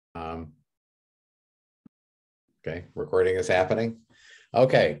Okay, recording is happening.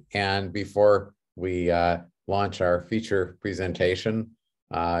 Okay, and before we launch our feature presentation,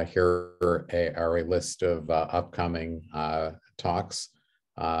 here are a list of upcoming talks.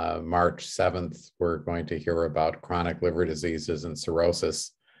 March 7th, we're going to hear about chronic liver diseases and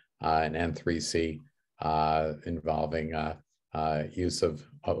cirrhosis and N3C involving use of,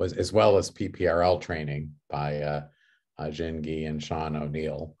 as well as PPRL training by Jin Gee and Sean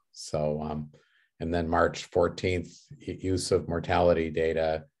O'Neill. So, and then March 14th, use of mortality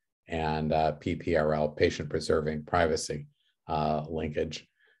data and PPRL, patient-preserving privacy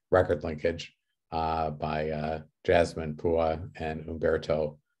record linkage by Jasmine Pua and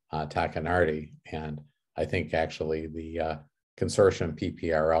Umberto Tacanardi. And I think actually the consortium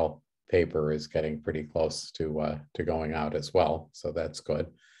PPRL paper is getting pretty close to going out as well. So that's good.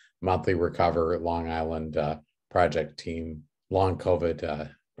 Monthly Recover Long Island project team, long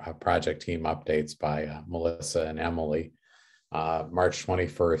COVID project team updates by Melissa and Emily. March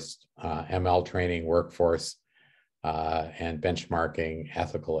 21st, ML training workforce and benchmarking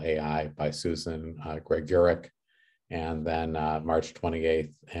ethical AI by Susan Greguric. And then March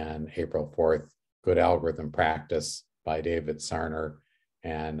 28th and April 4th, good algorithm practice by David Sarner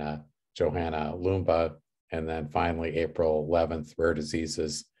and Johanna Lumba. And then finally, April 11th, rare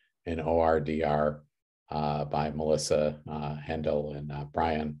diseases in ORDR by Melissa Hendel and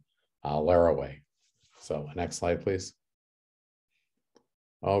Brian Laraway. So next slide, please.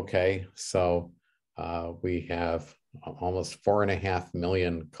 Okay, so we have almost 4.5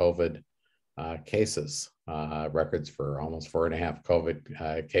 million COVID cases, records for almost 4.5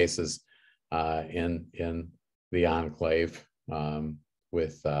 COVID cases in the enclave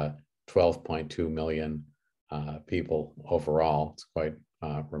with 12.2 million people overall. It's quite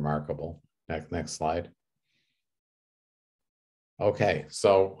remarkable. Next slide. Okay,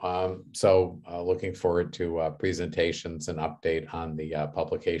 so looking forward to presentations and update on the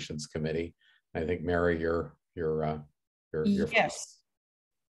publications committee. I think Mary, you're yes.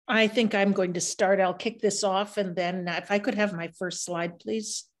 I think I'm going to start. I'll kick this off, and then if I could have my first slide,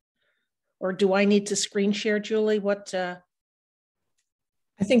 please. Or do I need to screen share, Julie? What? I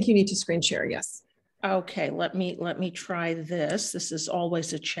think you need to screen share. Yes. Okay. Let me try this. This is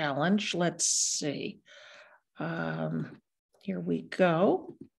always a challenge. Let's see. Here we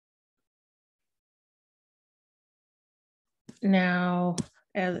go. Now,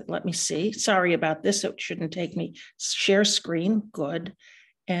 let me see. Sorry about this. It shouldn't take me. Share screen. Good.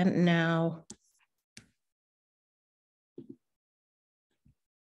 And now.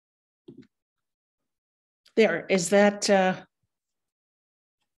 There, is that?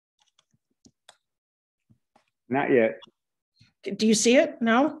 Not yet. Do you see it?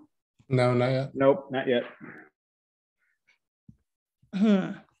 No? No, not yet. Nope, not yet.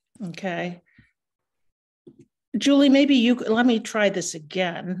 Okay. Julie, maybe you let me try this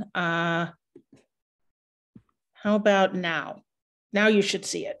again. How about now? Now you should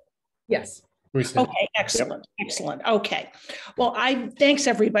see it. Yes. Okay, excellent, yep. Excellent. Okay. Well, thanks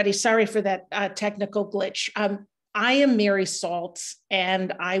everybody. Sorry for that technical glitch. I am Mary Saltz,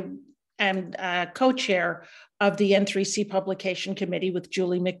 and I am co-chair of the N3C Publication Committee with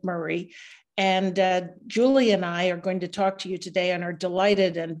Julie McMurry. And Julie and I are going to talk to you today and are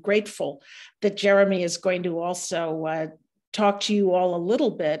delighted and grateful that Jeremy is going to also talk to you all a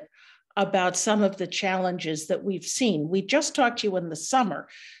little bit about some of the challenges that we've seen. We just talked to you in the summer,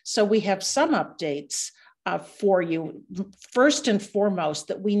 so we have some updates for you. First and foremost,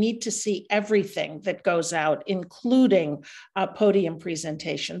 that we need to see everything that goes out, including podium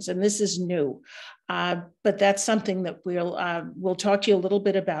presentations, and this is new. But that's something that we'll talk to you a little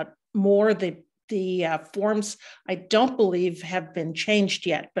bit about more. The forms, I don't believe, have been changed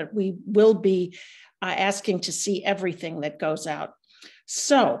yet, but we will be asking to see everything that goes out.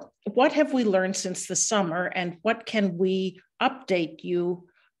 So what have we learned since the summer, and what can we update you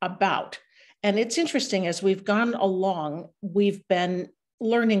about? And it's interesting, as we've gone along, we've been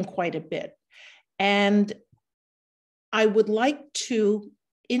learning quite a bit. And I would like to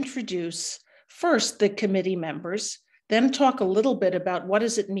introduce first the committee members, then talk a little bit about what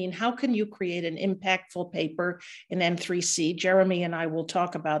does it mean? How can you create an impactful paper in N3C? Jeremy and I will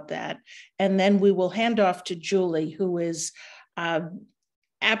talk about that. And then we will hand off to Julie, who is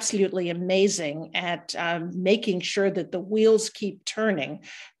absolutely amazing at making sure that the wheels keep turning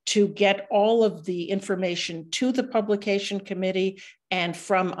to get all of the information to the publication committee and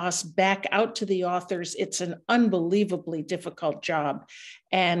from us back out to the authors. It's an unbelievably difficult job.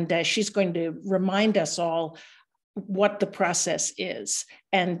 And she's going to remind us all what the process is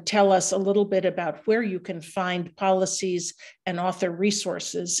and tell us a little bit about where you can find policies and author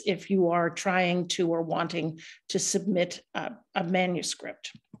resources if you are trying to or wanting to submit a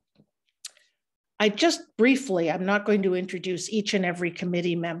manuscript. I just briefly, I'm not going to introduce each and every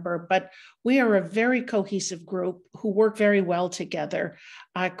committee member, but we are a very cohesive group who work very well together.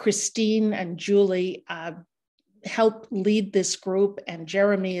 Christine and Julie help lead this group, and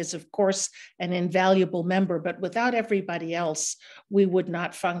Jeremy is, of course, an invaluable member, but without everybody else, we would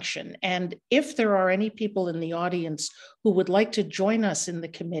not function. And if there are any people in the audience who would like to join us in the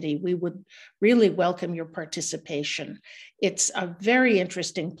committee, we would really welcome your participation. It's a very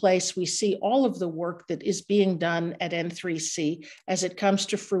interesting place. We see all of the work that is being done at N3C as it comes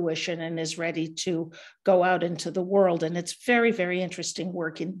to fruition and is ready to go out into the world. And it's very, very interesting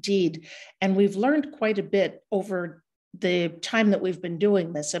work indeed. And we've learned quite a bit over the time that we've been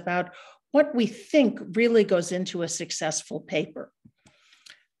doing this about what we think really goes into a successful paper.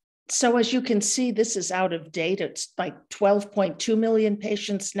 So as you can see, this is out of date. It's like 12.2 million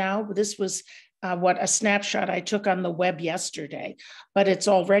patients now. This was a snapshot I took on the web yesterday, but it's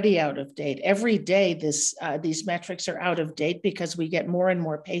already out of date. Every day, these metrics are out of date because we get more and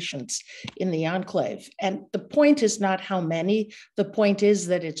more patients in the enclave. And the point is not how many, the point is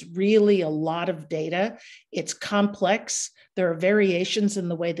that it's really a lot of data. It's complex. There are variations in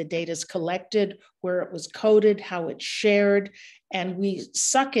the way the data is collected, where it was coded, how it's shared, and we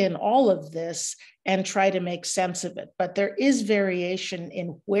suck in all of this and try to make sense of it. But there is variation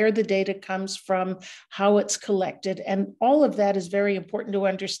in where the data comes from, how it's collected, and all of that is very important to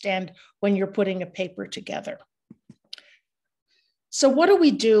understand when you're putting a paper together. So what do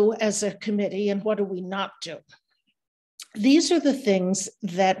we do as a committee and what do we not do? These are the things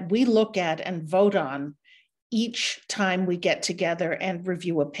that we look at and vote on each time we get together and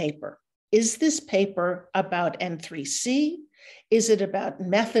review a paper. Is this paper about N3C? Is it about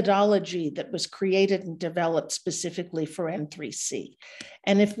methodology that was created and developed specifically for N3C?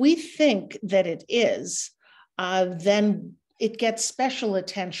 And if we think that it is, then it gets special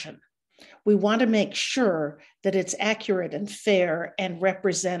attention. We want to make sure that it's accurate and fair and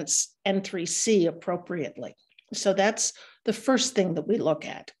represents N3C appropriately. So that's the first thing that we look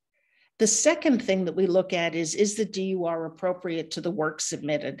at. The second thing that we look at is the DUR appropriate to the work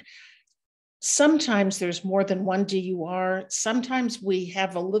submitted? Sometimes there's more than one DUR. Sometimes we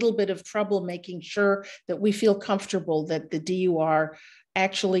have a little bit of trouble making sure that we feel comfortable that the DUR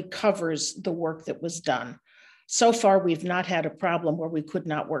actually covers the work that was done. So far, we've not had a problem where we could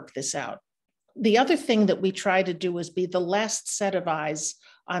not work this out. The other thing that we try to do is be the last set of eyes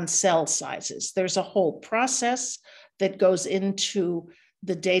on cell sizes. There's a whole process that goes into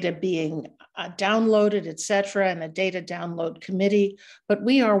the data being downloaded, et cetera, and a data download committee. But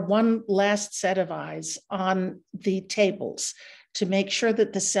we are one last set of eyes on the tables to make sure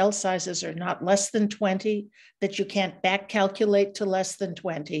that the cell sizes are not less than 20, that you can't back calculate to less than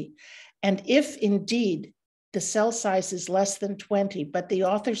 20. And if indeed the cell size is less than 20, but the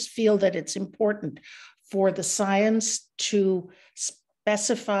authors feel that it's important for the science to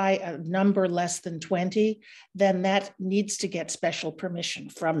specify a number less than 20, then that needs to get special permission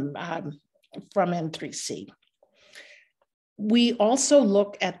from N3C. We also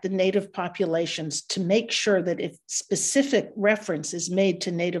look at the native populations to make sure that if specific reference is made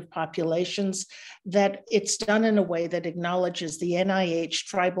to native populations, that it's done in a way that acknowledges the NIH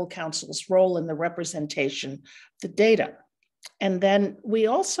Tribal Council's role in the representation of the data. And then we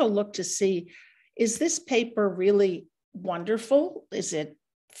also look to see, is this paper really wonderful? Is it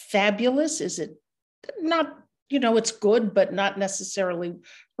fabulous? Is it not, it's good, but not necessarily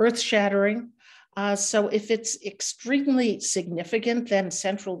earth-shattering? So if it's extremely significant, then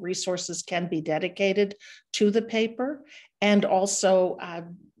central resources can be dedicated to the paper. And also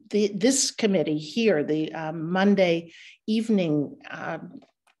this committee here, the Monday evening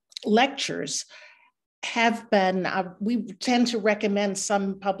lectures, have been, we tend to recommend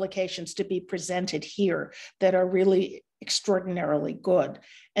some publications to be presented here that are really extraordinarily good.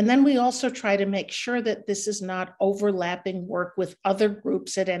 And then we also try to make sure that this is not overlapping work with other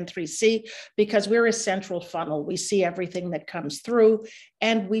groups at N3C, because we're a central funnel. We see everything that comes through,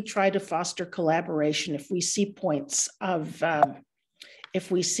 and we try to foster collaboration if we see points of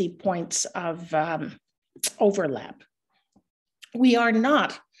overlap. We are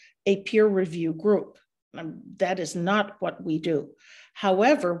not a peer review group. That is not what we do.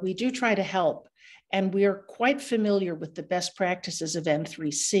 However, we do try to help, and we are quite familiar with the best practices of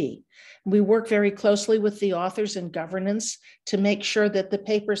N3C. We work very closely with the authors and governance to make sure that the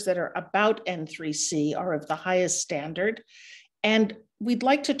papers that are about N3C are of the highest standard. And we'd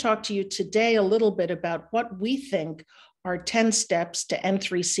like to talk to you today a little bit about what we think are 10 steps to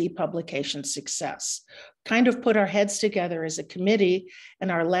N3C publication success. Kind of put our heads together as a committee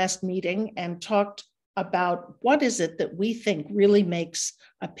in our last meeting and talked about what is it that we think really makes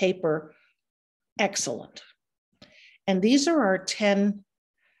a paper excellent. And these are our 10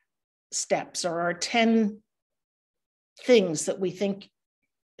 steps, or our 10 things that we think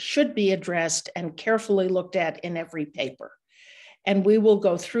should be addressed and carefully looked at in every paper. And we will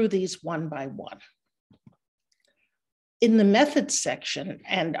go through these one by one. In the methods section,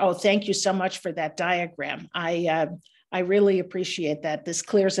 and oh, thank you so much for that diagram. I really appreciate that. This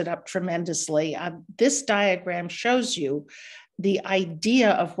clears it up tremendously. This diagram shows you the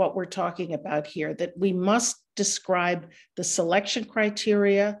idea of what we're talking about here, that we must describe the selection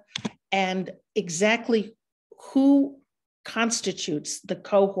criteria and exactly who constitutes the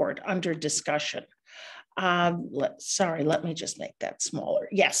cohort under discussion. Sorry, let me just make that smaller.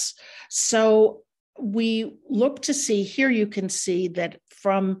 Yes. So we look to see, here you can see that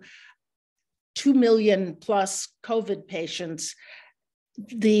from 2 million plus COVID patients,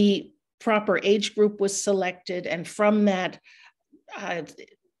 the proper age group was selected. And from that,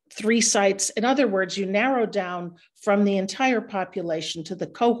 3 sites. In other words, you narrow down from the entire population to the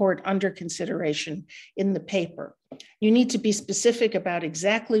cohort under consideration in the paper. You need to be specific about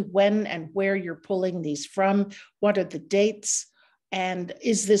exactly when and where you're pulling these from, what are the dates, and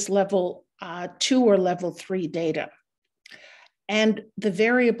is this level 2 or level 3 data? And the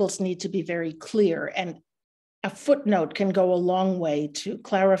variables need to be very clear, and a footnote can go a long way to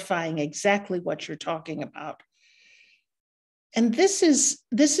clarifying exactly what you're talking about. And this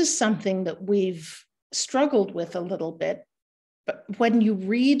is something that we've struggled with a little bit, but when you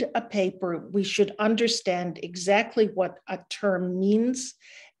read a paper, we should understand exactly what a term means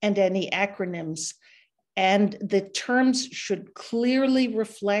and any acronyms. And the terms should clearly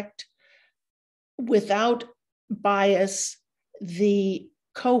reflect, without bias, the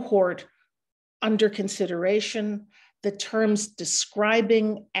cohort under consideration. The terms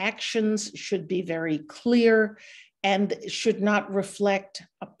describing actions should be very clear and should not reflect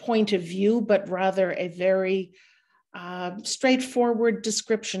a point of view, but rather a very straightforward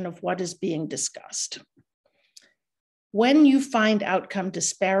description of what is being discussed. When you find outcome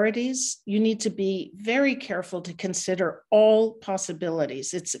disparities, you need to be very careful to consider all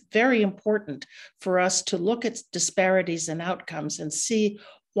possibilities. It's very important for us to look at disparities in outcomes and see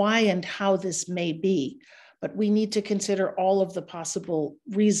why and how this may be, but we need to consider all of the possible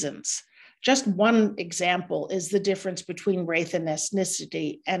reasons. Just one example is the difference between race and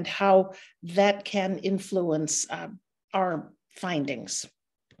ethnicity and how that can influence our findings.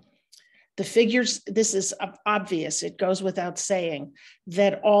 The figures, this is obvious, it goes without saying,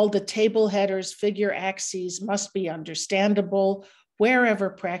 that all the table headers, figure axes must be understandable wherever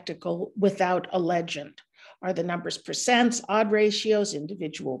practical without a legend. Are the numbers percents, odd ratios,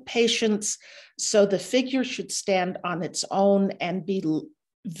 individual patients? So the figure should stand on its own and be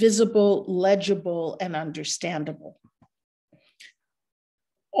visible, legible, and understandable.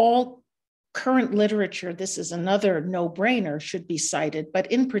 All current literature, this is another no-brainer, should be cited,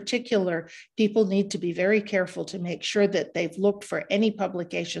 but in particular, people need to be very careful to make sure that they've looked for any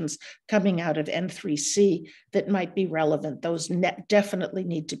publications coming out of N3C that might be relevant. Those definitely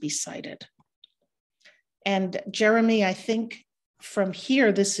need to be cited. And Jeremy, I think from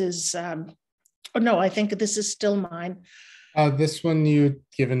here, this is, oh no, I think this is still mine. This one you'd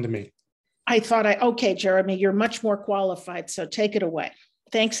given to me. I thought okay, Jeremy, you're much more qualified, so take it away.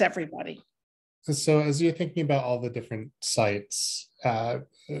 Thanks, everybody. So as you're thinking about all the different sites,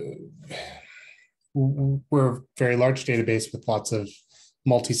 we're a very large database with lots of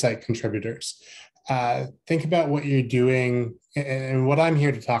multi-site contributors. Think about what you're doing, and what I'm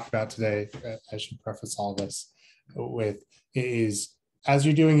here to talk about today, I should preface all this with, is as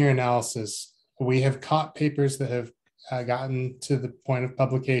you're doing your analysis, we have caught papers that have gotten to the point of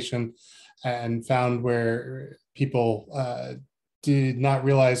publication and found where people did not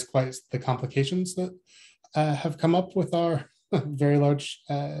realize quite the complications that have come up with our very large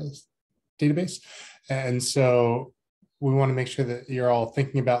database. And so we want to make sure that you're all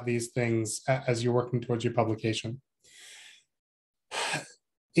thinking about these things as you're working towards your publication.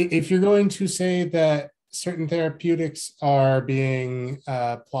 If you're going to say that certain therapeutics are being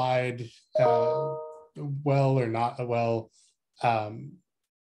applied well or not well,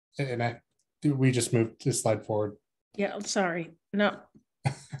 we just moved this slide forward. Yeah, sorry. No.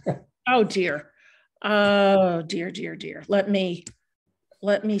 Oh dear. Oh dear, dear, dear. Let me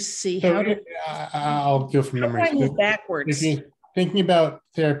see. So I'll go from memory. How do I move backwards? If you're thinking about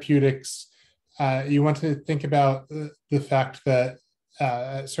therapeutics, you want to think about the fact that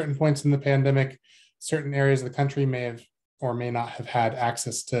at certain points in the pandemic, certain areas of the country may have or may not have had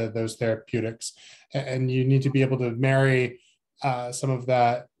access to those therapeutics. And you need to be able to marry some of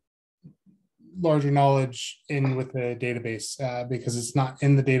that larger knowledge in with the database because it's not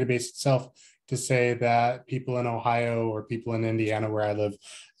in the database itself to say that people in Ohio or people in Indiana, where I live,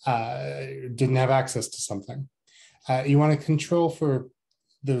 didn't have access to something. You want to control for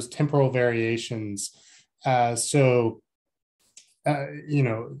those temporal variations. We've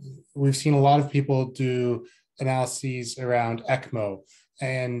seen a lot of people do analyses around ECMO.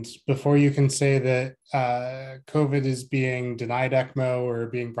 And before you can say that COVID is being denied ECMO or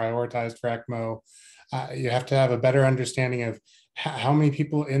being prioritized for ECMO, you have to have a better understanding of how many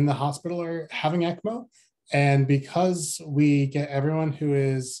people in the hospital are having ECMO. And because we get everyone who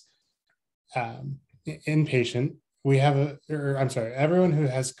is inpatient, everyone who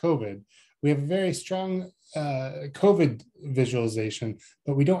has COVID, we have a very strong COVID visualization,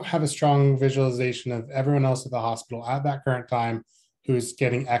 but we don't have a strong visualization of everyone else at the hospital at that current time who is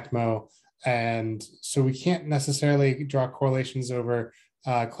getting ECMO. And so we can't necessarily draw correlations over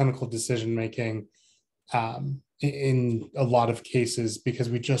clinical decision-making in a lot of cases because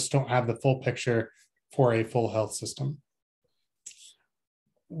we just don't have the full picture for a full health system.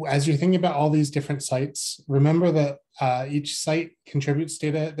 As you're thinking about all these different sites, remember that each site contributes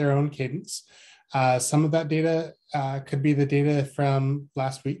data at their own cadence. Some of that data could be the data from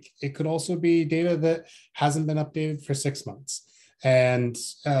last week. It could also be data that hasn't been updated for 6 months. And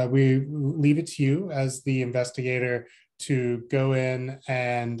we leave it to you as the investigator to go in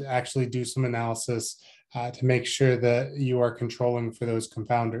and actually do some analysis to make sure that you are controlling for those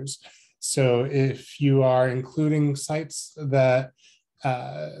confounders. So if you are including sites that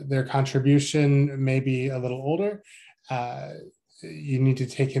their contribution may be a little older, you need to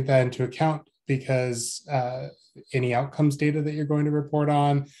take that into account because any outcomes data that you're going to report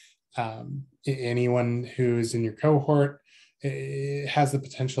on, anyone who's in your cohort, it has the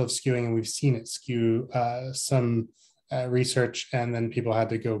potential of skewing, and we've seen it skew some research, and then people had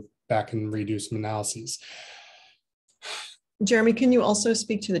to go back and redo some analyses. Jeremy, can you also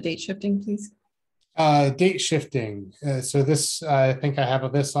speak to the date shifting, please? Date shifting. So this, I think I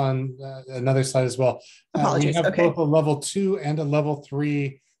have this on another slide as well. Apologies. We have Okay. both a level 2 and a level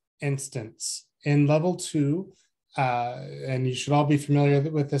 3 instance. In level 2, and you should all be familiar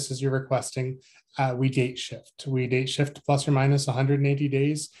with this as you're requesting, we date shift. We date shift plus or minus 180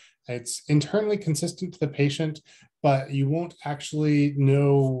 days. It's internally consistent to the patient, but you won't actually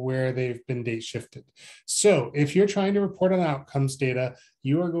know where they've been date shifted. So if you're trying to report on outcomes data,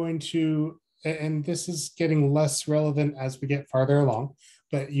 you are going to, and this is getting less relevant as we get farther along,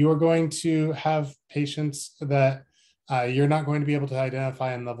 but you are going to have patients that you're not going to be able to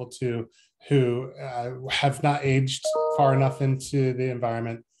identify in level 2 who have not aged far enough into the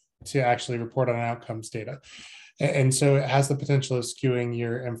environment to actually report on outcomes data. And so it has the potential of skewing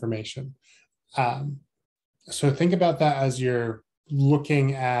your information. So think about that as you're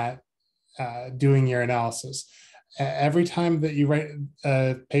looking at doing your analysis. Every time that you write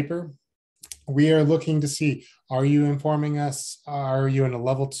a paper, we are looking to see, are you informing us? Are you in a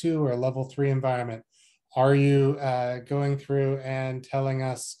level 2 or a level 3 environment? Are you going through and telling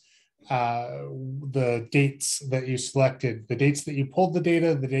us the dates that you selected, the dates that you pulled the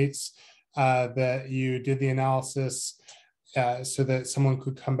data, the dates that you did the analysis so that someone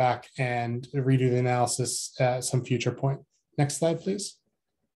could come back and redo the analysis at some future point. Next slide, please.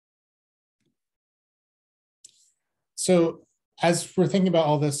 So as we're thinking about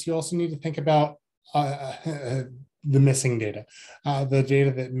all this, you also need to think about the missing data, the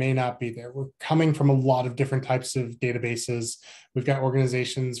data that may not be there. We're coming from a lot of different types of databases. We've got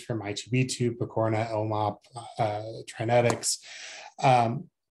organizations from I2B2, Pcornet, OMOP, Trinetics.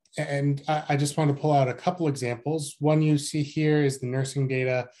 And I just want to pull out a couple examples. One you see here is the nursing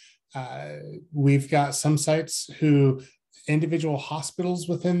data. We've got some sites who individual hospitals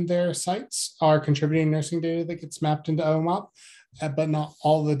within their sites are contributing nursing data that gets mapped into OMOP, but not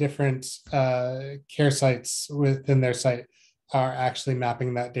all the different care sites within their site are actually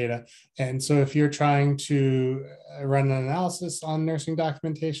mapping that data. And so if you're trying to run an analysis on nursing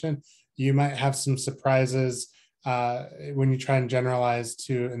documentation, you might have some surprises when you try and generalize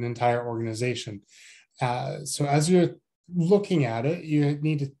to an entire organization. So as you're looking at it, you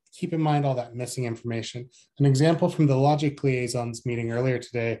need to keep in mind all that missing information. An example from the Logic Liaisons meeting earlier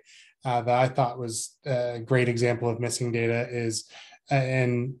today that I thought was a great example of missing data is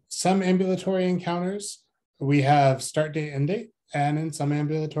in some ambulatory encounters, we have start date, end date, and in some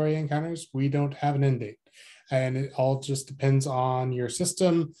ambulatory encounters, we don't have an end date. And it all just depends on your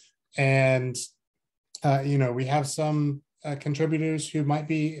system. And we have some contributors who might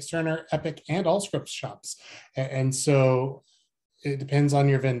be Cerner, Epic, and Allscripts shops. And so it depends on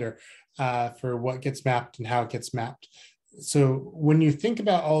your vendor for what gets mapped and how it gets mapped. So when you think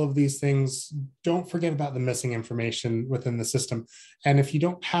about all of these things, don't forget about the missing information within the system. And if you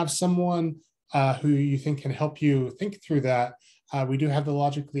don't have someone who you think can help you think through that, we do have the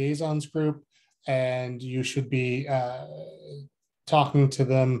Logic Liaisons group, and you should be talking to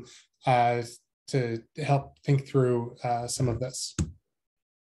them to help think through some of this.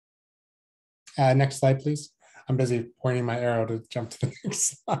 Next slide, please. I'm busy pointing my arrow to jump to the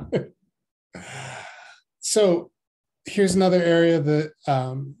next slide. So here's another area that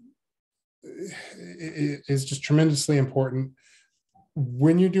is just tremendously important.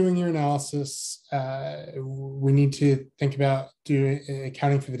 When you're doing your analysis, we need to think about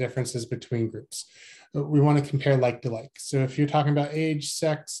accounting for the differences between groups. We want to compare like to like. So if you're talking about age,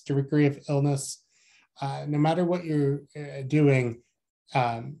 sex, degree of illness, no matter what you're doing,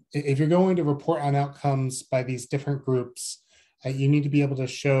 if you're going to report on outcomes by these different groups, you need to be able to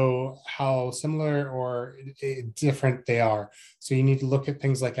show how similar or different they are. So you need to look at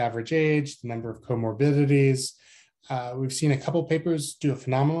things like average age, the number of comorbidities. We've seen a couple papers do a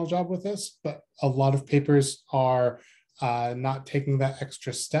phenomenal job with this, but a lot of papers are not taking that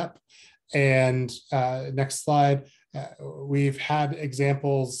extra step. And next slide, we've had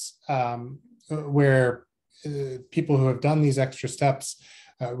examples where people who have done these extra steps,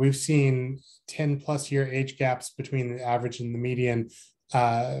 we've seen 10+ year age gaps between the average and the median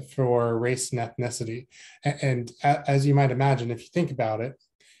for race and ethnicity. And as you might imagine, if you think about it,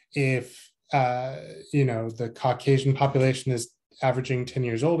 if the Caucasian population is averaging 10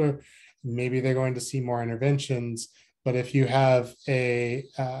 years older, maybe they're going to see more interventions. But if you have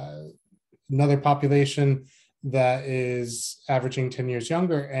another population that is averaging 10 years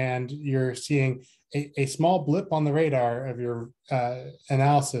younger, and you're seeing a small blip on the radar of your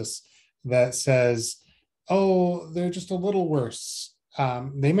analysis that says, oh, they're just a little worse.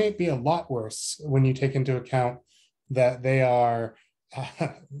 They may be a lot worse when you take into account that they are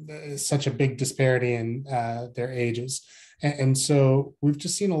such a big disparity in their ages. And so we've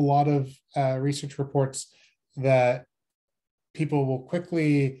just seen a lot of research reports that people will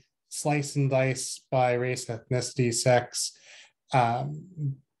quickly slice and dice by race, ethnicity, sex,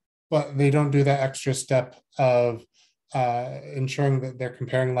 but they don't do that extra step of ensuring that they're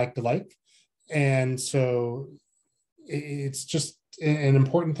comparing like to like. And so it's just an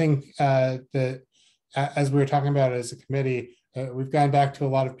important thing that, as we were talking about as a committee, we've gone back to a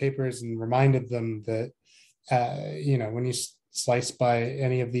lot of papers and reminded them that, when you slice by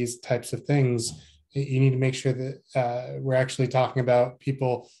any of these types of things, you need to make sure that we're actually talking about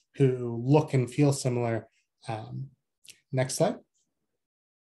people who look and feel similar. Next slide.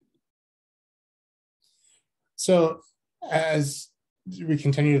 So as we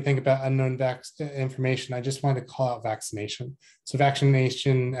continue to think about unknown information, I just wanted to call out vaccination. So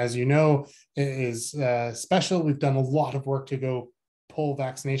vaccination, as you know, is special. We've done a lot of work to go pull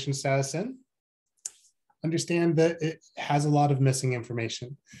vaccination status in. Understand that it has a lot of missing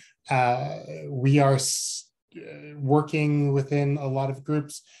information. We are working within a lot of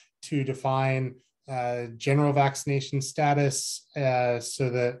groups to define general vaccination status so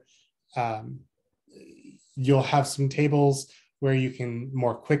that you'll have some tables where you can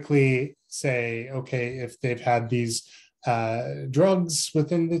more quickly say, okay, if they've had these drugs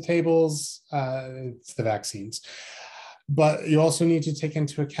within the tables, it's the vaccines. But you also need to take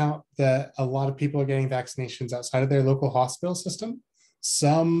into account that a lot of people are getting vaccinations outside of their local hospital system.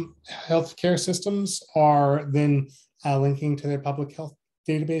 Some healthcare systems are then linking to their public health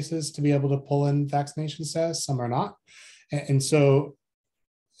databases to be able to pull in vaccination status. Some are not. And so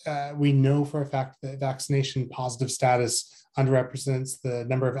we know for a fact that vaccination positive status underrepresents the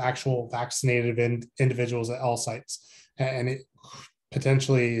number of actual vaccinated individuals at all sites. And it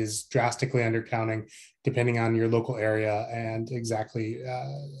potentially is drastically undercounting depending on your local area and exactly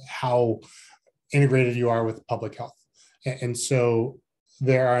how integrated you are with public health. And so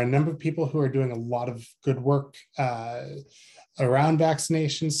there are a number of people who are doing a lot of good work around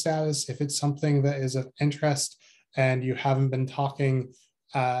vaccination status. If it's something that is of interest and you haven't been talking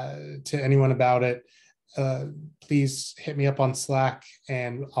to anyone about it, please hit me up on Slack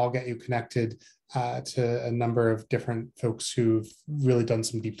and I'll get you connected to a number of different folks who've really done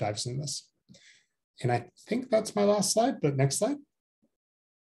some deep dives in this. And I think that's my last slide, but next slide.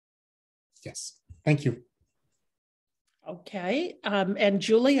 Yes, thank you. Okay, and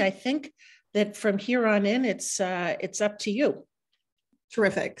Julie, I think that from here on in, it's up to you.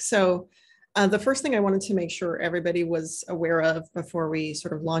 Terrific. So the first thing I wanted to make sure everybody was aware of before we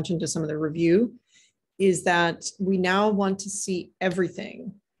sort of launch into some of the review is that we now want to see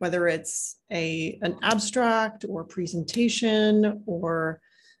everything, whether it's an abstract or presentation or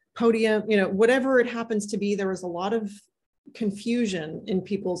podium, whatever it happens to be. There was a lot of confusion in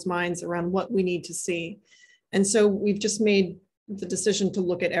people's minds around what we need to see. And so we've just made the decision to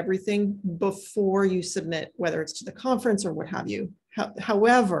look at everything before you submit, whether it's to the conference or what have you.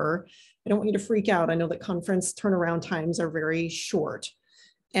 However, I don't want you to freak out. I know that conference turnaround times are very short.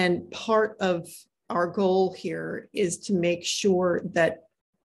 And part of our goal here is to make sure that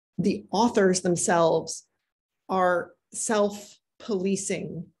the authors themselves are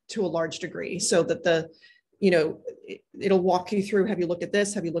self-policing to a large degree, so that it'll walk you through, have you looked at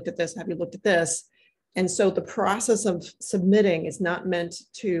this? Have you looked at this? Have you looked at this? And so the process of submitting is not meant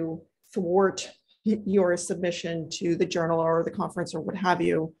to thwart your submission to the journal or the conference or what have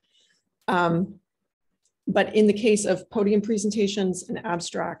you. But in the case of podium presentations and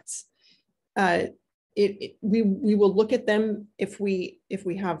abstracts, we will look at them if we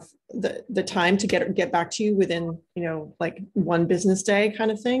have the time to get back to you within, like one business day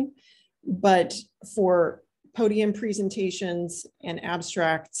kind of thing. But for podium presentations and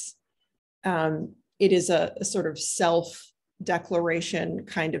abstracts, it is a sort of self-declaration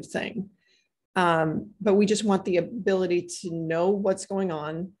kind of thing. But we just want the ability to know what's going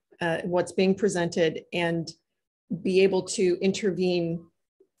on, what's being presented, and be able to intervene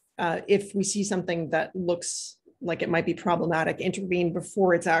if we see something that looks like it might be problematic, intervene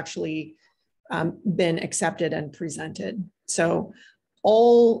before it's actually been accepted and presented. So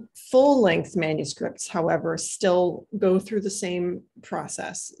all full-length manuscripts, however, still go through the same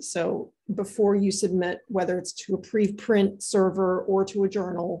process. So before you submit, whether it's to a preprint server or to a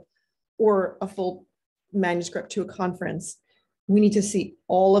journal or a full manuscript to a conference, we need to see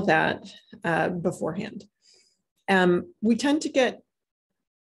all of that beforehand. We tend to get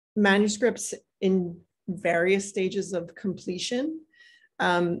manuscripts in various stages of completion.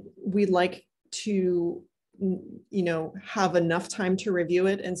 We like to have enough time to review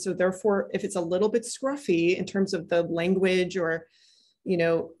it. And so therefore, if it's a little bit scruffy in terms of the language, or,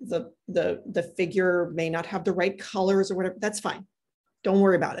 the figure may not have the right colors or whatever, that's fine. Don't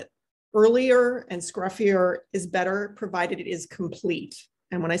worry about it. Earlier and scruffier is better, provided it is complete.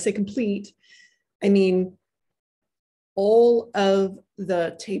 And when I say complete, I mean all of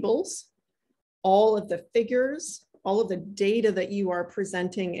the tables, all of the figures, all of the data that you are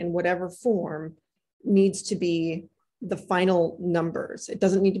presenting in whatever form needs to be the final numbers. It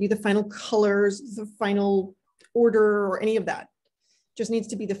doesn't need to be the final colors, the final order, or any of that. It just needs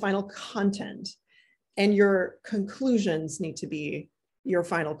to be the final content. And your conclusions need to be your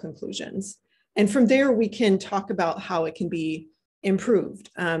final conclusions. And from there, we can talk about how it can be improved.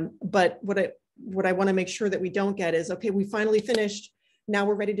 But what I want to make sure that we don't get is, okay, we finally finished. Now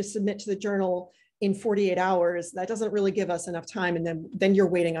we're ready to submit to the journal in 48 hours. That doesn't really give us enough time. And then you're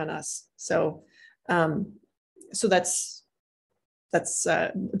waiting on us. So that's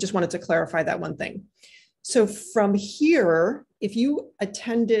just wanted to clarify that one thing. So from here, if you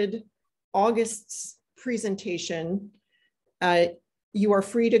attended August's presentation, you are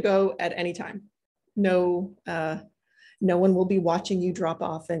free to go at any time. No one will be watching you drop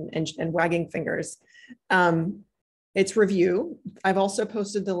off and wagging fingers. It's review. I've also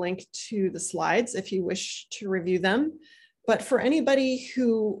posted the link to the slides if you wish to review them. But for anybody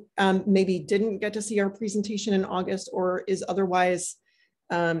who maybe didn't get to see our presentation in August, or is otherwise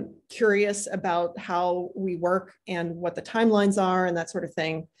curious about how we work and what the timelines are and that sort of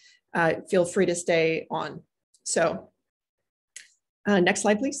thing, feel free to stay on. So next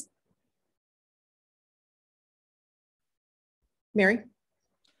slide, please. Mary?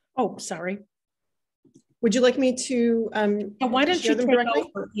 Oh, sorry. Would you like me to Why don't you take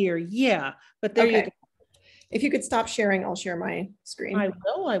over here? Yeah, but there you go. If you could stop sharing, I'll share my screen. I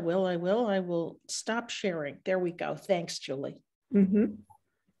will stop sharing. There we go. Thanks, Julie. Mm-hmm.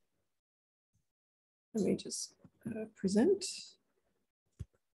 Let me just present.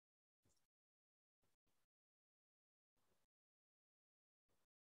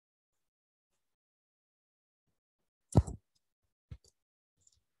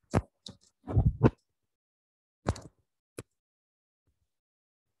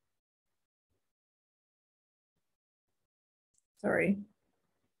 Sorry.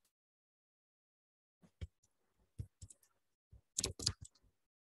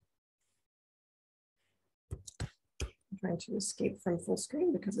 I'm trying to escape from full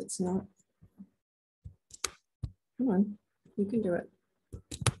screen because it's not. Come on, you can do it.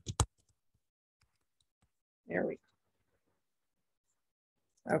 There we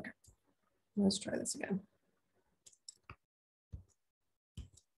go. Okay, let's try this again.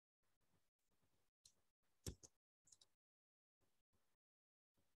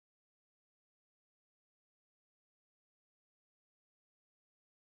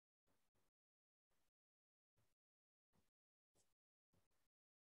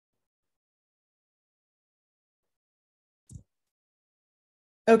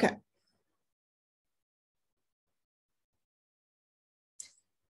 Okay.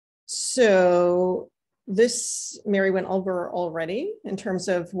 So this Mary went over already in terms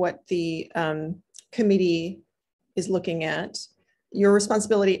of what the committee is looking at. Your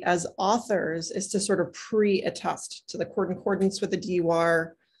responsibility as authors is to sort of pre-attest to the concordance with the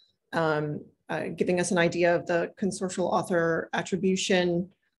DUR, giving us an idea of the consortial author attribution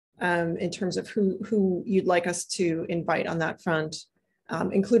in terms of who you'd like us to invite on that front,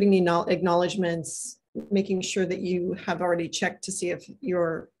 including the acknowledgements, making sure that you have already checked to see if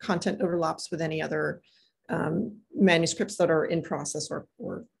your content overlaps with any other manuscripts that are in process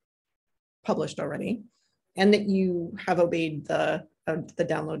or published already, and that you have obeyed the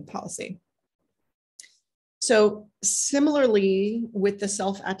download policy. So similarly, with the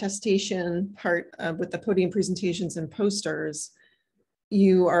self-attestation part, with the podium presentations and posters,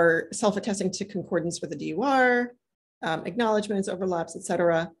 you are self-attesting to concordance with the DUR, acknowledgements, overlaps, et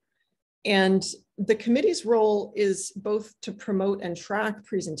cetera. And the committee's role is both to promote and track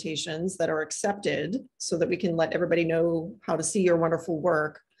presentations that are accepted so that we can let everybody know how to see your wonderful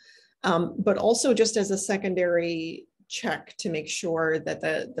work, but also just as a secondary check to make sure that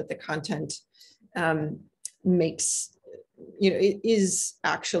the content makes, it is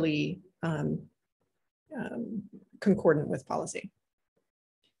actually concordant with policy.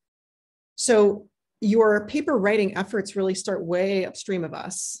 So your paper writing efforts really start way upstream of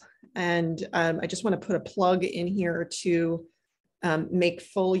us. And I just want to put a plug in here to make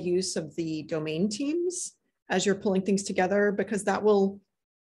full use of the domain teams as you're pulling things together, because that will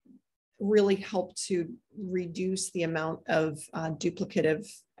really help to reduce the amount of duplicative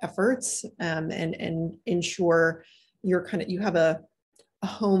efforts and ensure you have a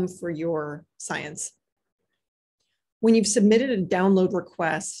home for your science. When you've submitted a download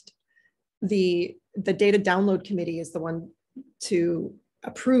request, the data download committee is the one to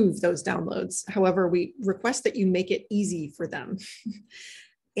approve those downloads. However, we request that you make it easy for them.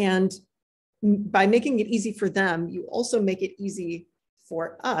 And by making it easy for them, you also make it easy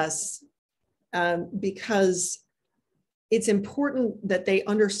for us, because it's important that they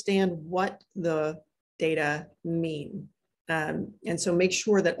understand what the data mean. And so make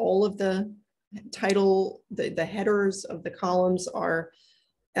sure that all of the title, the headers of the columns are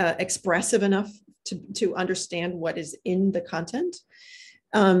expressive enough to understand what is in the content.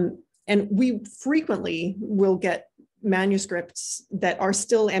 And we frequently will get manuscripts that are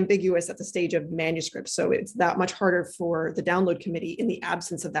still ambiguous at the stage of manuscripts. So it's that much harder for the download committee in the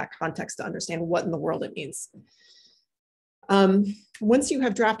absence of that context to understand what in the world it means. Once you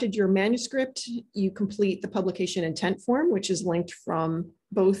have drafted your manuscript, you complete the publication intent form, which is linked from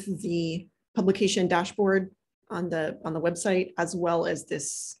both the publication dashboard on the website, as well as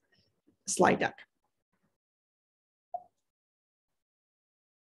this slide deck.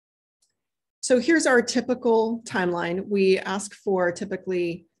 So here's our typical timeline. We ask for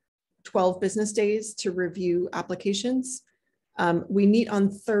typically 12 business days to review applications. We meet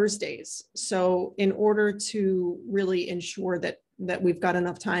on Thursdays. So in order to really ensure that we've got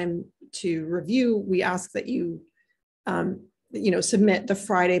enough time to review, we ask that you submit the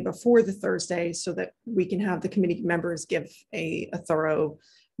Friday before the Thursday so that we can have the committee members give a thorough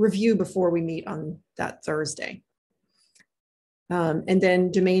review before we meet on that Thursday. And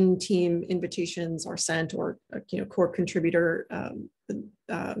then domain team invitations are sent, or core contributor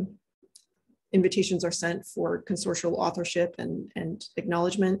invitations are sent for consortial authorship and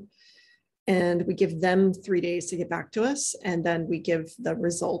acknowledgement. And we give them 3 days to get back to us. And then we give the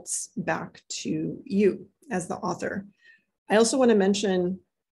results back to you as the author. I also want to mention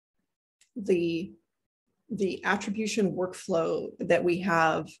the attribution workflow that we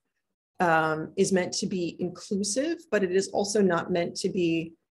have is meant to be inclusive, but it is also not meant to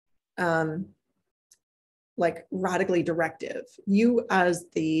be like radically directive. You as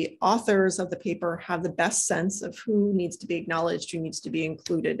the authors of the paper have the best sense of who needs to be acknowledged, who needs to be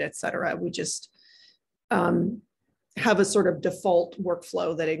included, et cetera. We just have a sort of default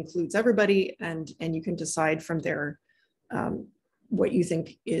workflow that includes everybody, and you can decide from there what you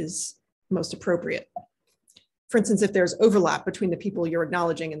think is most appropriate. For instance, if there's overlap between the people you're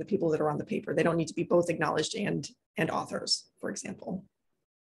acknowledging and the people that are on the paper, they don't need to be both acknowledged and authors, for example.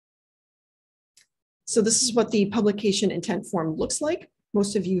 So this is what the publication intent form looks like.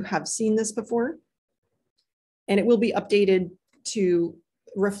 Most of you have seen this before, and it will be updated to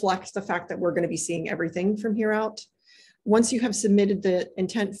reflect the fact that we're going to be seeing everything from here out. Once you have submitted the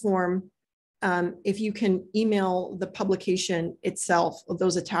intent form, if you can email the publication itself,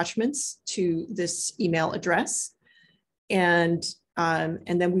 those attachments to this email address, and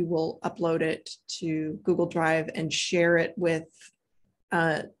then we will upload it to Google Drive and share it with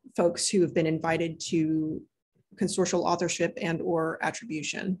folks who have been invited to consortial authorship and or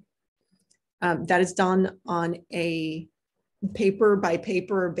attribution. That is done on a paper by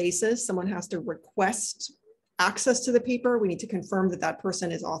paper basis. Someone has to request access to the paper. We need to confirm that that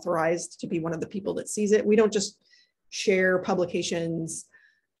person is authorized to be one of the people that sees it. We don't just share publications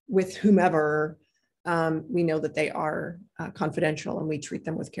with whomever. We know that they are confidential and we treat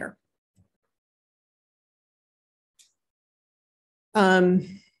them with care.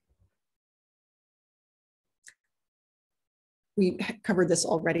 We covered this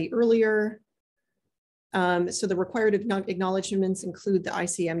already earlier. So the required acknowledgements include the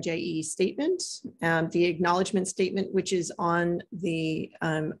ICMJE statement, the acknowledgement statement, which is on the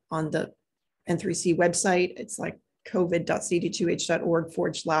N3C website. It's like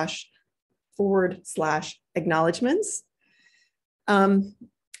covid.cd2h.org/acknowledgements. And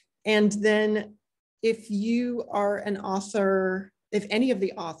then if you are an author, if any of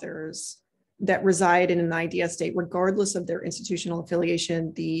the authors that reside in an IDEA state, regardless of their institutional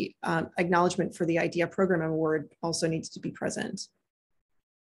affiliation, the acknowledgement for the IDEA Program Award also needs to be present.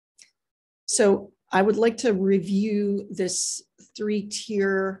 So I would like to review this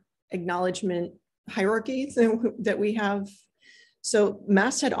 3-tier acknowledgement hierarchy that we have. So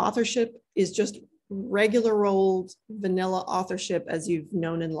masthead authorship is just regular old vanilla authorship as you've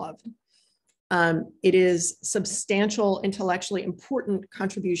known and loved. It is substantial, intellectually important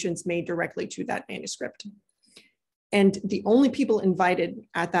contributions made directly to that manuscript. And the only people invited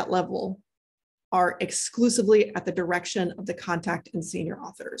at that level are exclusively at the direction of the contact and senior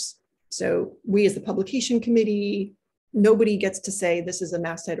authors. So we as the publication committee, nobody gets to say this is a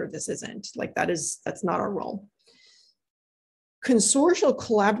masthead or this isn't. Like that's not our role. Consortial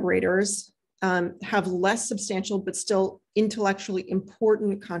collaborators have less substantial but still intellectually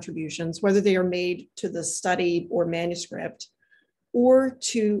important contributions, whether they are made to the study or manuscript or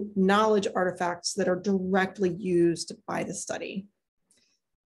to knowledge artifacts that are directly used by the study.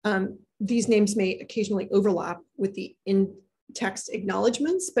 These names may occasionally overlap with the in-text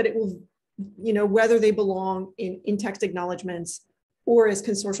acknowledgements, but it will, whether they belong in in-text acknowledgements or as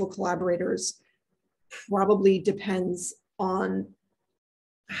consortial collaborators probably depends on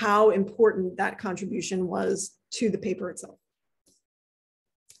how important that contribution was to the paper itself.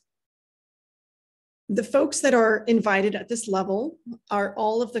 The folks that are invited at this level are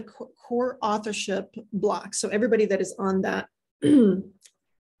all of the core authorship blocks. So everybody that is on that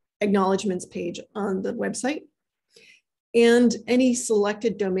acknowledgements page on the website and any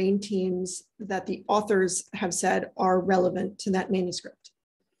selected domain teams that the authors have said are relevant to that manuscript.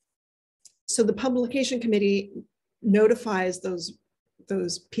 So the publication committee notifies those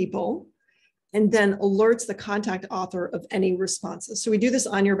people and then alerts the contact author of any responses. So we do this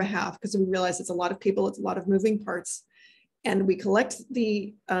on your behalf because we realize it's a lot of people, it's a lot of moving parts, and we collect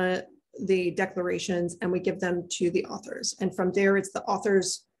the declarations and we give them to the authors. And from there, it's the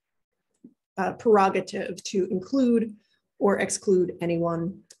author's prerogative to include or exclude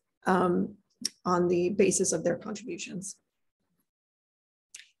anyone on the basis of their contributions.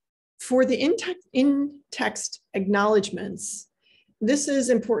 For the in-text acknowledgements, this is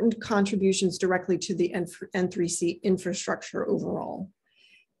important contributions directly to the N3C infrastructure overall.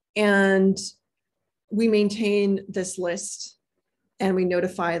 And we maintain this list and we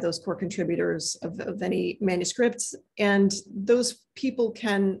notify those core contributors of any manuscripts, and those people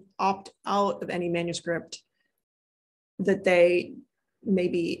can opt out of any manuscript that they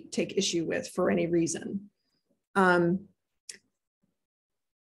maybe take issue with for any reason.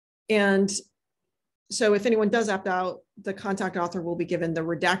 And so if anyone does opt out, the contact author will be given the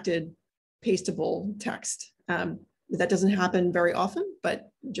redacted pastable text. That doesn't happen very often,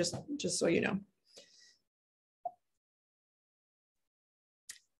 but just so you know.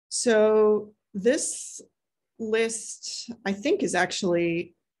 So this list, I think, is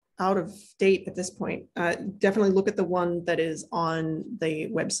actually out of date at this point. Definitely look at the one that is on the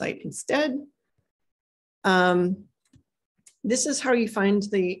website instead. This is how you find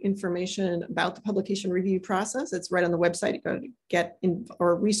the information about the publication review process. It's right on the website. You go to get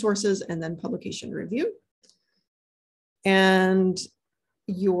or resources and then publication review. And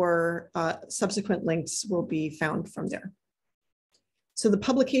your subsequent links will be found from there. So the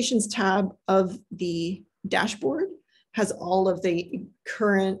publications tab of the dashboard has all of the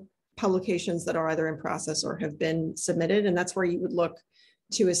current publications that are either in process or have been submitted. And that's where you would look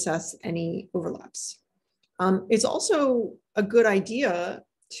to assess any overlaps. It's also a good idea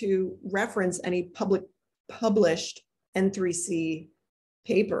to reference any published N3C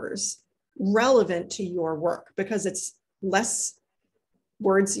papers relevant to your work, because it's less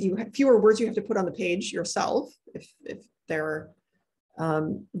words, fewer words you have to put on the page yourself if they're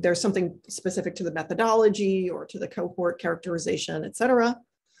There's something specific to the methodology or to the cohort characterization, et cetera.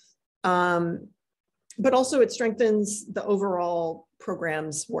 But also it strengthens the overall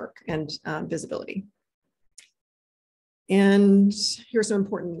program's work and visibility. And here's some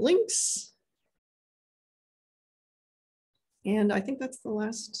important links. And I think that's the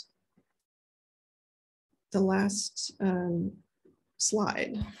last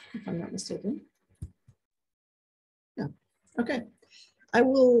slide, if I'm not mistaken. Yeah, okay. I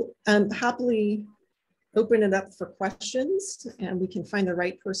will happily open it up for questions and we can find the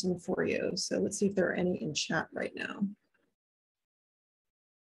right person for you. So let's see if there are any in chat right now.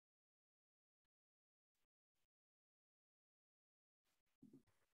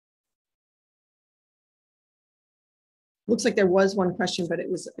 Looks like there was one question, but it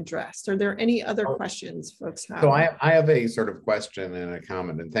was addressed. Are there any other questions folks have? So I have a sort of question and a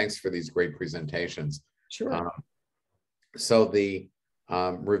comment, and thanks for these great presentations. Sure. So the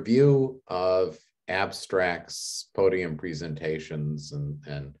review of abstracts, podium presentations,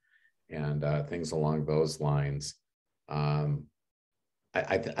 and things along those lines. I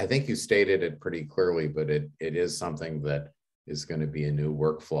think you stated it pretty clearly, but it is something that is going to be a new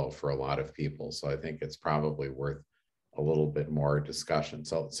workflow for a lot of people. So I think it's probably worth a little bit more discussion.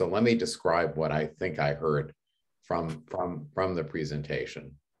 So let me describe what I think I heard from the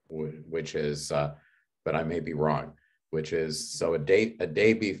presentation, which is, but I may be wrong, which is, so a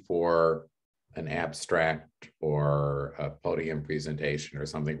day before an abstract or a podium presentation or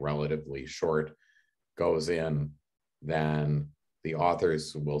something relatively short goes in, then the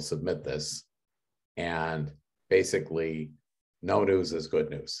authors will submit this, and basically no news is good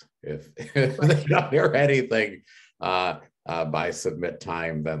news. If they don't hear anything by submit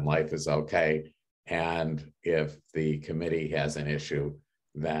time, then life is okay. And if the committee has an issue,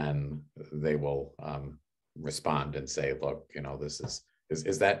 then they will respond and say, look, you know, this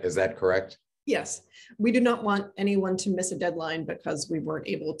is that correct? Yes, we do not want anyone to miss a deadline because we weren't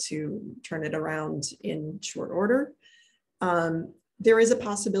able to turn it around in short order. There is a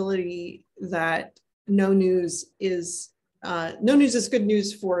possibility that no news is good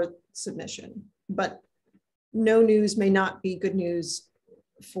news for submission, but no news may not be good news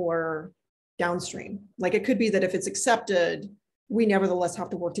for downstream. Like it could be that if it's accepted, we nevertheless have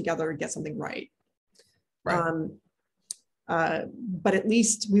to work together and get something right. Right. But at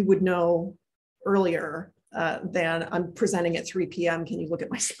least we would know earlier than I'm presenting at 3 p.m. Can you look at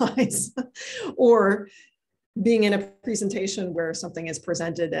my slides? Or being in a presentation where something is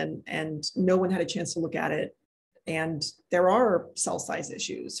presented and no one had a chance to look at it. And there are cell size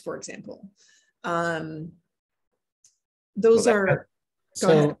issues, for example. Those are, go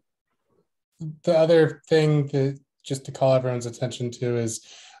ahead. The other thing that just to call everyone's attention to is,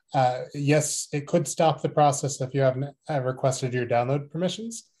 yes, it could stop the process if you haven't requested your download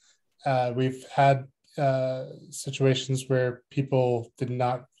permissions. We've had situations where people did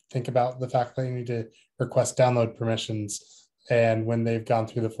not think about the fact that they need to request download permissions. And when they've gone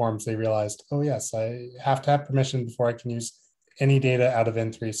through the forms, they realized, oh yes, I have to have permission before I can use any data out of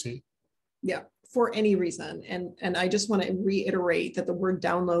N3C. Yeah, for any reason. And I just want to reiterate that the word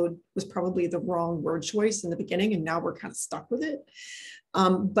download was probably the wrong word choice in the beginning, and now we're kind of stuck with it.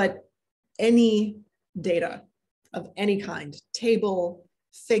 But any data of any kind, table,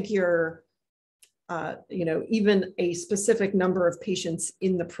 figure, you know, even a specific number of patients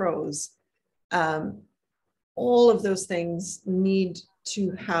in the prose, all of those things need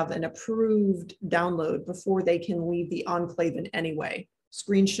to have an approved download before they can leave the enclave in any way,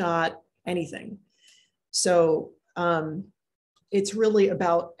 screenshot, anything. So it's really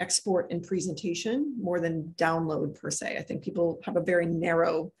about export and presentation more than download per se. I think people have a very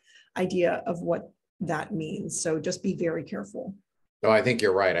narrow idea of what that means. So just be very careful. No, I think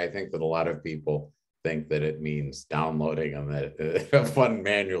you're right. I think that a lot of people think that it means downloading and that if one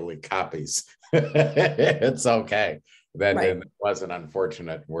manually copies, it's okay. That right. Was an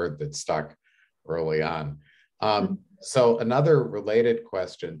unfortunate word that stuck early on. So another related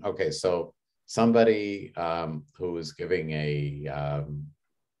question. Okay, so somebody who is giving a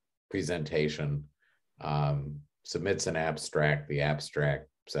presentation submits an abstract. The abstract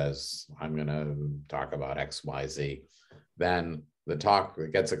says, I'm going to talk about X, Y, Z. Then the talk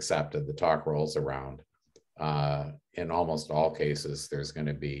gets accepted, the talk rolls around. In almost all cases, there's going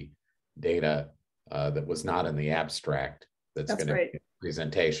to be data that was not in the abstract that's going to be in the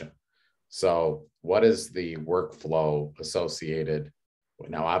presentation. So what is the workflow associated?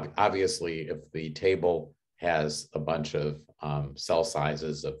 Now, obviously, if the table has a bunch of cell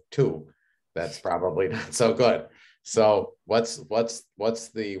sizes of 2, that's probably not so good. So what's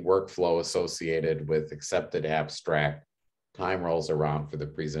the workflow associated with accepted abstract, time rolls around for the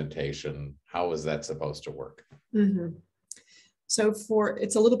presentation, how is that supposed to work? Mm-hmm. So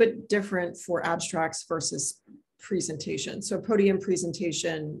it's a little bit different for abstracts versus presentation. So podium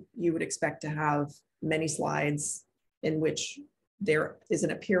presentation, you would expect to have many slides in which there is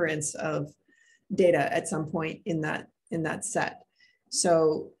an appearance of data at some point in that set.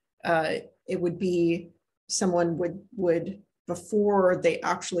 So it would be someone would before they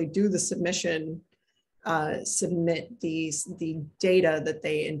actually do the submission, submit the data that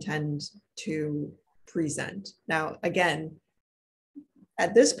they intend to present. Now, again,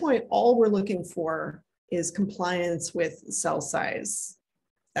 at this point, all we're looking for is compliance with cell size.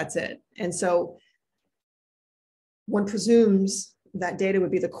 That's it. And so one presumes that data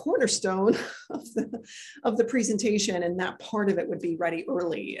would be the cornerstone of the presentation, and that part of it would be ready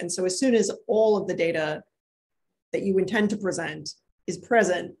early. And so as soon as all of the data that you intend to present is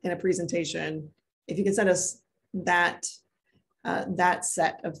present in a presentation, if you can send us that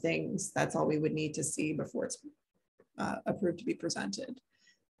set of things, that's all we would need to see before it's approved to be presented.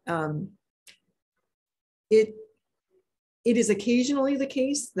 It is occasionally the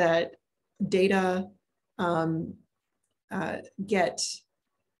case that data get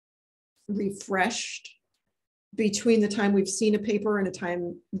refreshed between the time we've seen a paper and a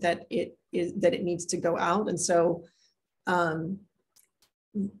time that it needs to go out. And so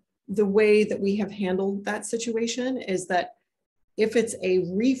the way that we have handled that situation is that if it's a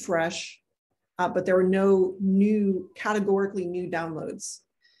refresh, but there are no categorically new downloads,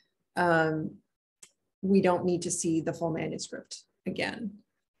 we don't need to see the full manuscript again.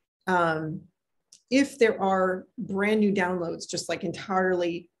 If there are brand new downloads, just like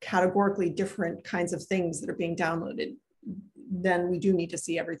entirely categorically different kinds of things that are being downloaded, then we do need to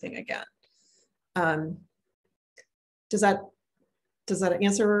see everything again. Does that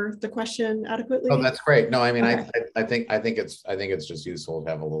answer the question adequately? Oh, that's great. No, I mean, Okay. I think it's just useful to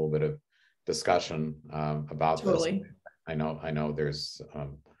have a little bit of discussion about Totally. this. I know there's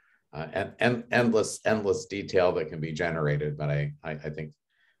endless detail that can be generated, but I think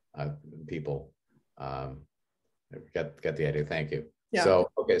people get the idea. Thank you. Yeah.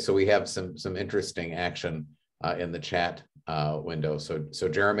 So okay, so we have some interesting action in the chat window. So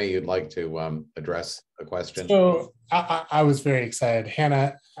Jeremy, you'd like to address a question? So I was very excited.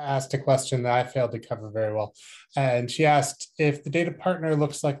 Hannah asked a question that I failed to cover very well. And she asked, if the data partner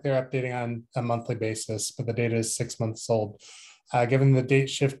looks like they're updating on a monthly basis, but the data is 6 months old, given the date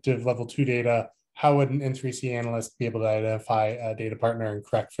shift of level 2 data, how would an N3C analyst be able to identify a data partner and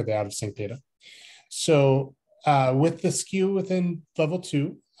correct for the out of sync data? So with the skew within level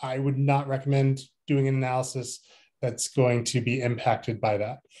 2, I would not recommend doing an analysis that's going to be impacted by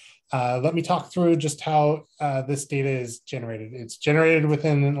that. Let me talk through just how this data is generated. It's generated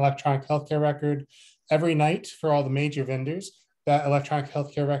within an electronic healthcare record every night for all the major vendors. That electronic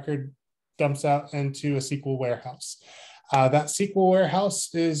healthcare record dumps out into a SQL warehouse. That SQL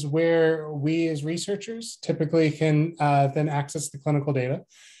warehouse is where we as researchers typically can then access the clinical data.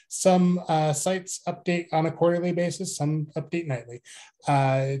 Some sites update on a quarterly basis, some update nightly.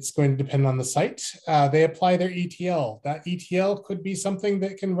 It's going to depend on the site. They apply their ETL. That ETL could be something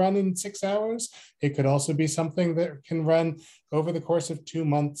that can run in 6 hours. It could also be something that can run over the course of 2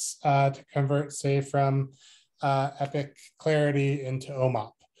 months to convert, say, from Epic Clarity into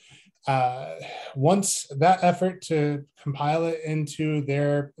OMOP. Once that effort to compile it into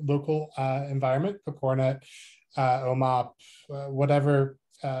their local environment, Cocornet, OMOP, whatever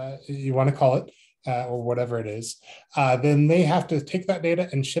you want to call it, or whatever it is, then they have to take that data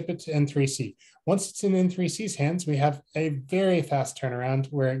and ship it to N3C. Once it's in N3C's hands, we have a very fast turnaround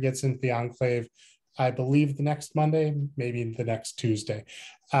where it gets into the enclave, I believe the next Monday, maybe the next Tuesday.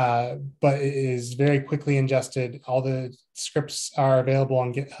 But it is very quickly ingested. All the scripts are available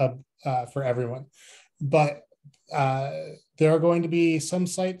on GitHub for everyone. But there are going to be some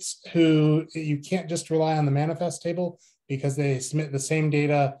sites who you can't just rely on the manifest table because they submit the same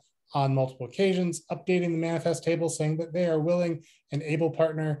data on multiple occasions, updating the manifest table, saying that they are willing and able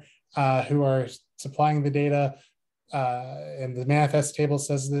partner who are supplying the data. And the manifest table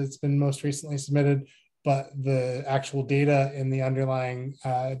says that it's been most recently submitted, but the actual data in the underlying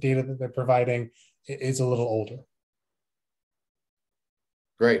data that they're providing is a little older.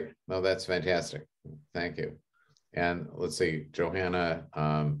 Great. No, that's fantastic. Thank you. And let's see, Johanna,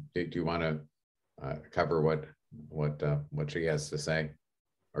 do you want to cover what she has to say?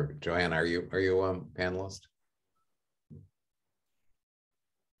 Or Johanna, are you panelist?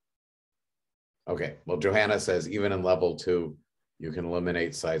 Okay. Well, Johanna says even in level 2, you can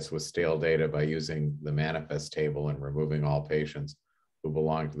eliminate sites with stale data by using the manifest table and removing all patients who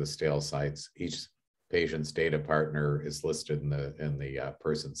belong to the stale sites. Each patient's data partner is listed in the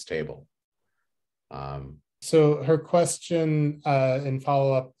person's table. So her question in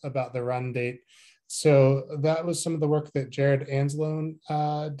follow-up about the run date. So that was some of the work that Jared Anzalone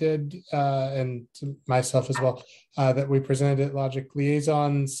did, and myself as well, that we presented at Logic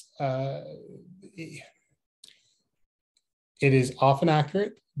Liaisons. It is often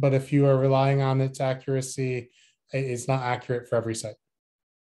accurate, but if you are relying on its accuracy, it's not accurate for every site.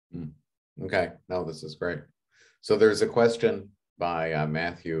 Okay, no, this is great. So there's a question by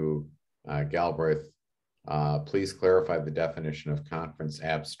Matthew Galbraith. Please clarify the definition of conference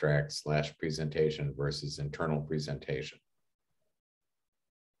abstract / presentation versus internal presentation.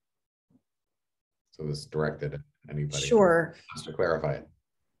 So this is directed at anybody Sure. who wants to clarify it.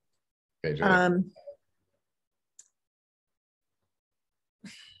 Okay, Julie.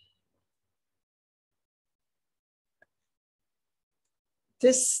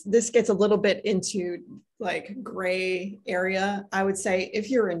 This gets a little bit into like gray area. I would say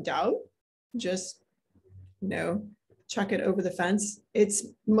if you're in doubt, just chuck it over the fence. It's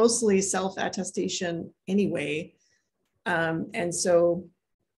mostly self-attestation anyway. And so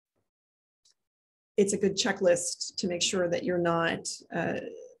it's a good checklist to make sure that you're not,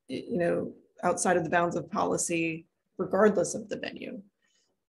 outside of the bounds of policy, regardless of the venue.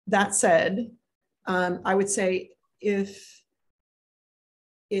 That said, I would say if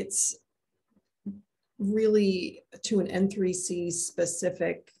it's really to an N3C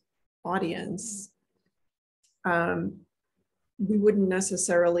specific audience, we wouldn't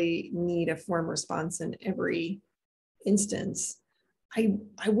necessarily need a form response in every instance. I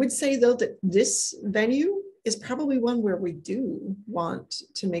would say though that this venue is probably one where we do want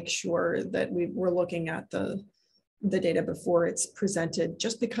to make sure that we're looking at the data before it's presented,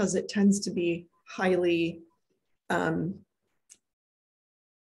 just because it tends to be highly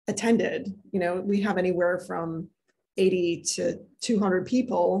attended. We have anywhere from 80 to 200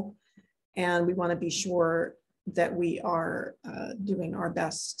 people, and we want to be sure that we are doing our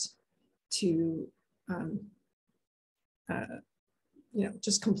best to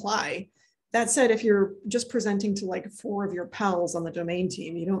just comply. That said, if you're just presenting to like 4 of your pals on the domain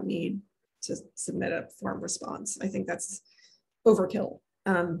team, you don't need to submit a form response. I think that's overkill.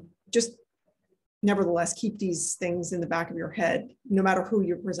 Just nevertheless, keep these things in the back of your head, no matter who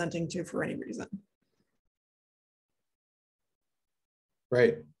you're presenting to for any reason.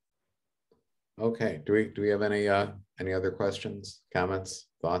 Great. Okay. Do we have any other questions, comments,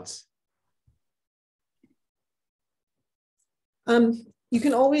 thoughts? You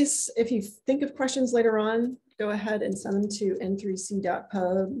can always, if you think of questions later on, go ahead and send them to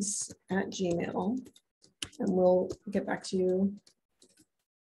n3c.pubs@gmail, and we'll get back to you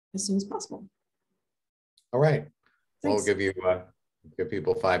as soon as possible. All right. Thanks. We'll give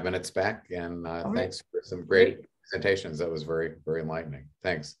people 5 minutes back, and thanks for some great presentations. That was very, very enlightening.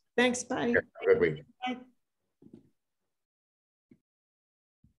 Thanks. Thanks. Bye. Have a good week. Bye.